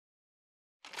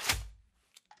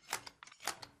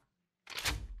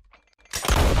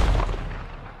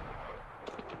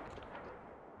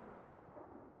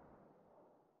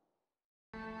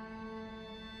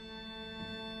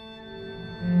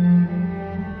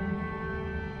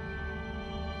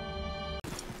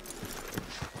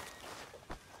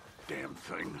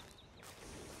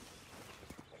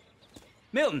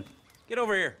Milton, get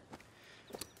over here.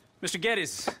 Mr.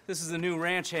 Geddes, this is the new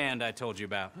ranch hand I told you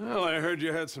about. Well, I heard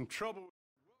you had some trouble.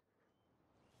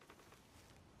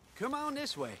 Come on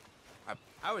this way.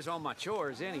 I was on my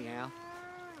chores anyhow.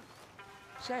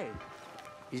 Say,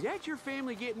 is that your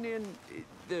family getting in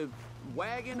the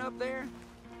wagon up there?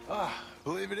 Ah,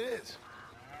 believe it is.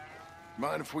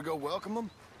 Mind if we go welcome them?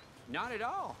 Not at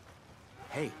all.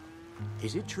 Hey,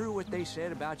 is it true what they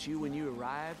said about you when you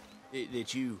arrived?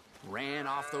 That you ran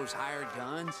off those hired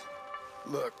guns?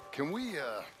 Look, can we,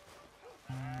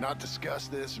 not discuss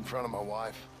this in front of my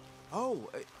wife? Oh,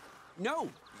 no,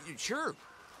 sure.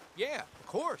 Yeah, of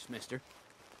course, mister.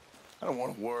 I don't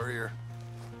want to worry her.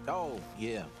 Oh,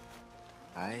 yeah.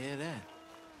 I hear that.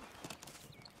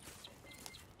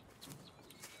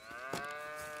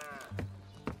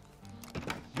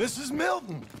 Mrs.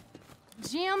 Milton!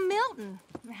 Jim Milton.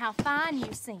 How fine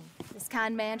you seem. This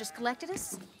kind man just collected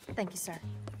us. Thank you, sir.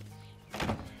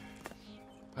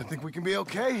 I think we can be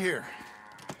okay here.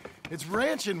 It's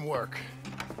ranching work.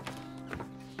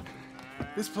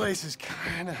 This place is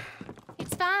kinda...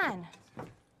 It's fine.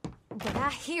 But I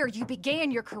hear you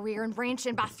began your career in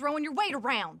ranching by throwing your weight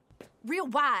around. Real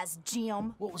wise,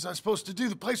 Jim. What was I supposed to do?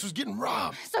 The place was getting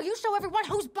robbed. So you show everyone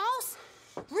who's boss?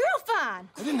 Real fine.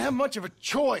 I didn't have much of a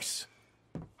choice.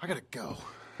 I gotta go.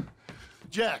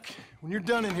 Jack, when you're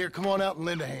done in here, come on out and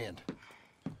lend a hand.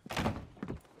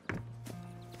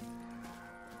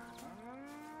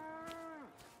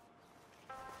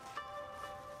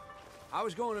 I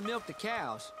was going to milk the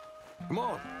cows. Come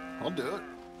on, I'll do it.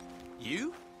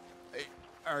 You?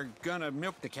 Are gonna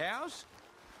milk the cows?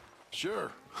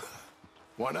 Sure.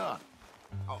 Why not?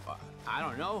 Oh, I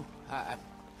don't know. I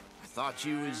thought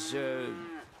you was,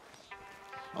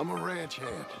 I'm a ranch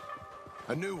hand.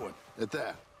 A new one, at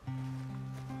that.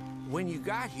 When you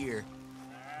got here,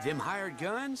 them hired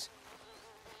guns?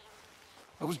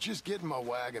 I was just getting my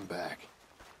wagon back.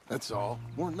 That's all.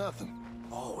 Weren't nothing.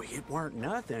 Oh, it weren't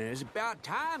nothing. It was about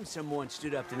time someone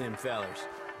stood up to them fellers.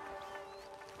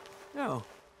 No.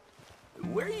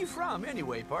 Where are you from,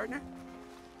 anyway, partner?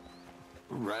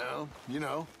 Around, you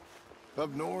know. Up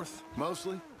north,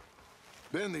 mostly.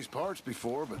 Been in these parts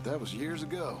before, but that was years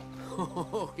ago.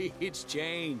 Oh, it's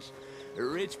changed. The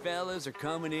rich fellas are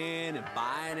coming in and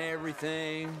buying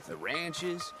everything, the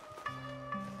ranches.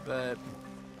 But,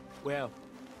 well,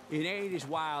 it ain't as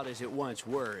wild as it once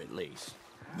were, at least.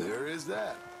 There is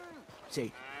that.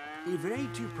 Say, if it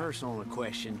ain't too personal a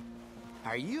question,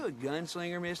 are you a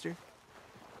gunslinger, mister?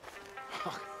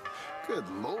 Good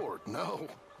Lord, no.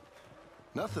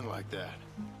 Nothing like that.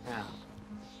 No.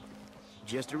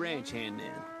 Just a ranch hand,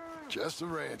 then. Just a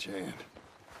ranch hand.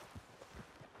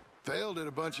 Failed at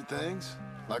a bunch of things,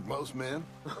 like most men.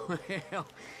 Well,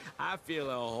 I feel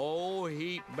a whole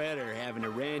heap better having a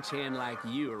ranch hand like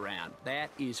you around. That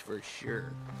is for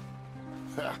sure.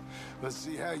 Let's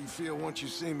see how you feel once you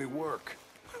see me work.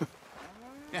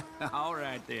 All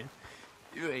right, then.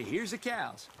 Here's the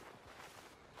cows.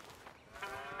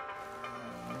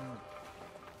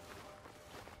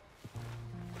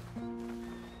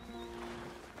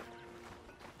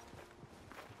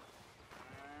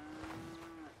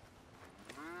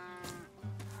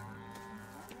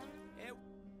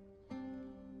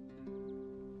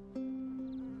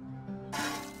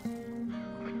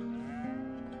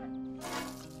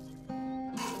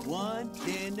 One,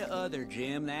 then the other,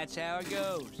 Jim. That's how it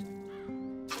goes.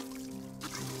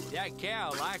 That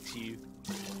cow likes you.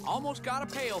 Almost got a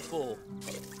pail full.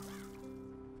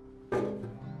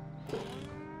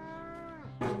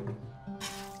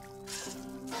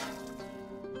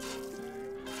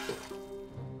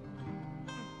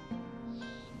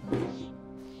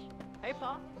 Hey,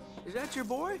 Pa. Is that your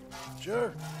boy?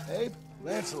 Sure. Abe,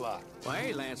 Lancelot. Well,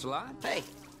 hey, Lancelot. Hey.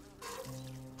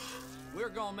 We're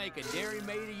gonna make a dairy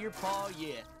maid of your paw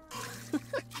yet.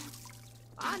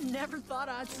 I never thought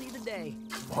I'd see the day.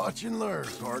 Watch and learn,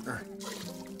 partner.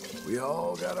 We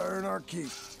all gotta earn our keep.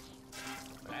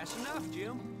 That's enough,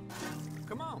 Jim.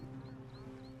 Come on.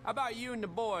 How about you and the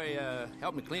boy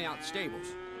help me clean out the stables?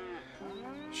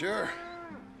 Sure.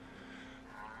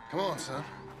 Come on, son.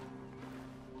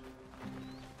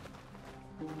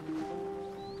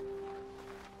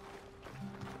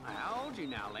 How old you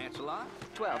now, Lancelot?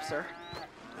 12, sir.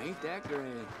 Ain't that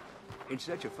grand? It's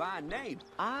such a fine name.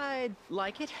 I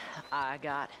like it. I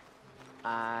got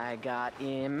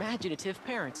imaginative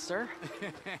parents, sir.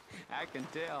 I can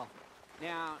tell.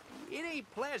 Now, it ain't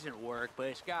pleasant work, but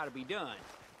it's gotta be done.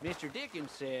 Mr.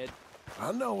 Dickens said...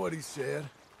 I know what he said.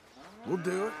 We'll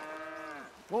do it.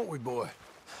 Won't we, boy?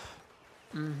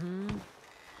 Mm-hmm.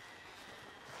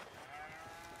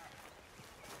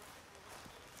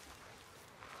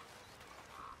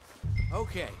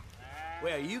 Okay.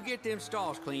 Well, you get them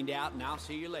stalls cleaned out, and I'll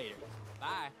see you later.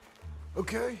 Bye.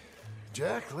 Okay,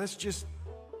 Jack, let's just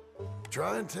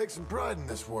try and take some pride in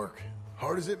this work,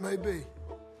 hard as it may be.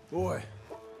 Boy,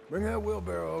 bring that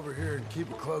wheelbarrow over here and keep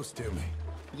it close to me.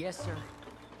 Yes, sir.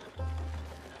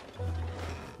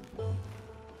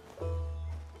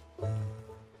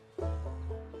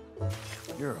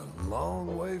 You're a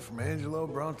long way from Angelo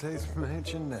Bronte's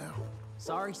mansion now.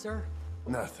 Sorry, sir.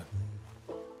 Nothing.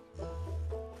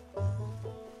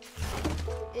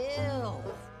 Ew.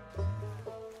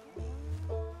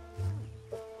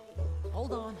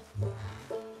 Hold on.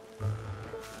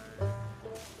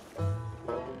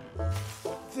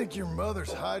 Think your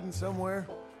mother's hiding somewhere?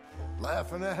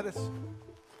 Laughing at us?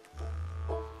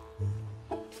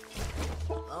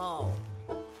 Oh.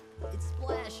 It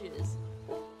splashes.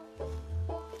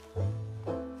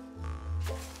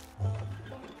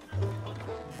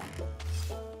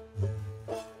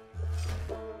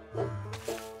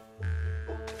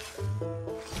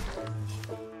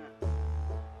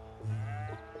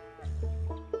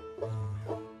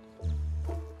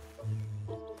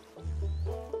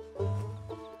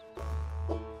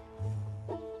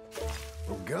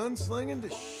 From gunslinging to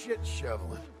shit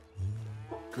shoveling.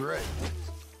 Great.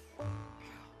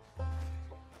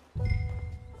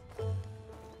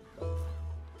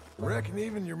 Reckon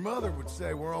even your mother would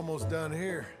say we're almost done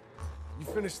here. You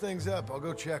finish things up, I'll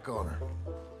go check on her.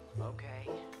 Okay.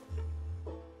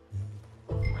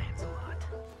 Lancelot.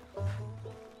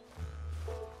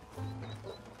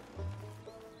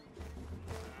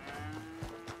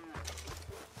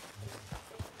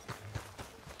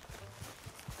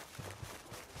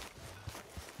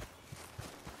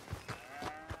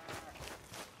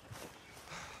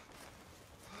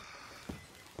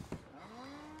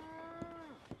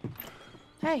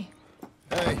 Hey,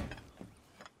 Hey,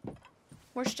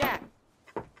 where's Jack?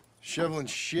 shoveling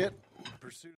shit in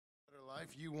pursuit of the better life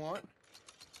you want?